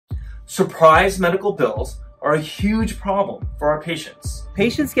Surprise medical bills are a huge problem for our patients.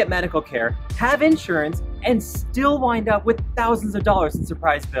 Patients get medical care, have insurance, and still wind up with thousands of dollars in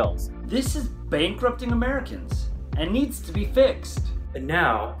surprise bills. This is bankrupting Americans and needs to be fixed. And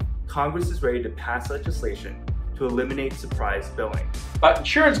now, Congress is ready to pass legislation to eliminate surprise billing. But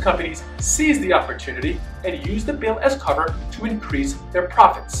insurance companies seize the opportunity and use the bill as cover to increase their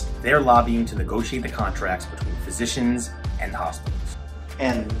profits. They're lobbying to negotiate the contracts between physicians and hospitals.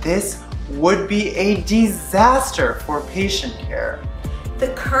 And this would be a disaster for patient care. The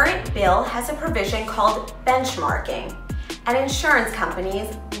current bill has a provision called benchmarking, and insurance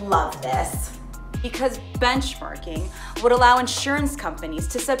companies love this. Because benchmarking would allow insurance companies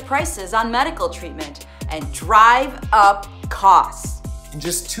to set prices on medical treatment and drive up costs. In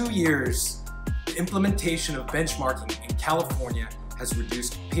just 2 years, the implementation of benchmarking in California has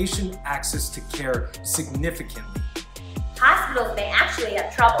reduced patient access to care significantly. Hospitals may actually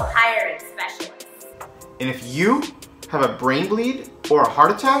have trouble hiring specialists. And if you have a brain bleed or a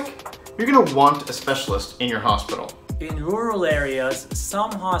heart attack, you're going to want a specialist in your hospital. In rural areas,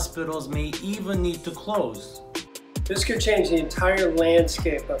 some hospitals may even need to close. This could change the entire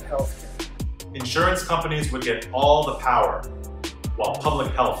landscape of healthcare. Insurance companies would get all the power, while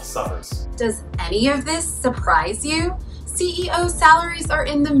public health suffers. Does any of this surprise you? CEO salaries are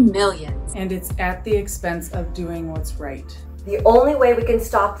in the millions. And it's at the expense of doing what's right. The only way we can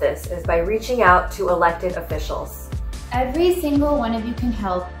stop this is by reaching out to elected officials. Every single one of you can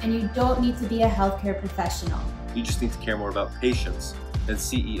help, and you don't need to be a healthcare professional. You just need to care more about patients than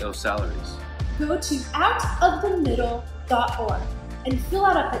CEO salaries. Go to outofthemiddle.org and fill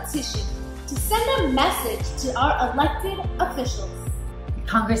out a petition to send a message to our elected officials.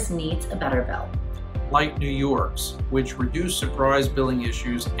 Congress needs a better bill. Like New York's, which reduced surprise billing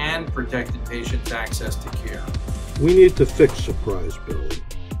issues and protected patients' access to care. We need to fix surprise billing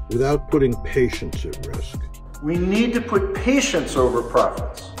without putting patients at risk. We need to put patients over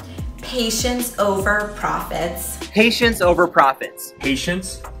profits. Patients over profits. Patients over profits.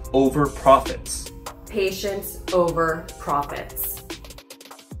 Patients over profits. Patients over profits.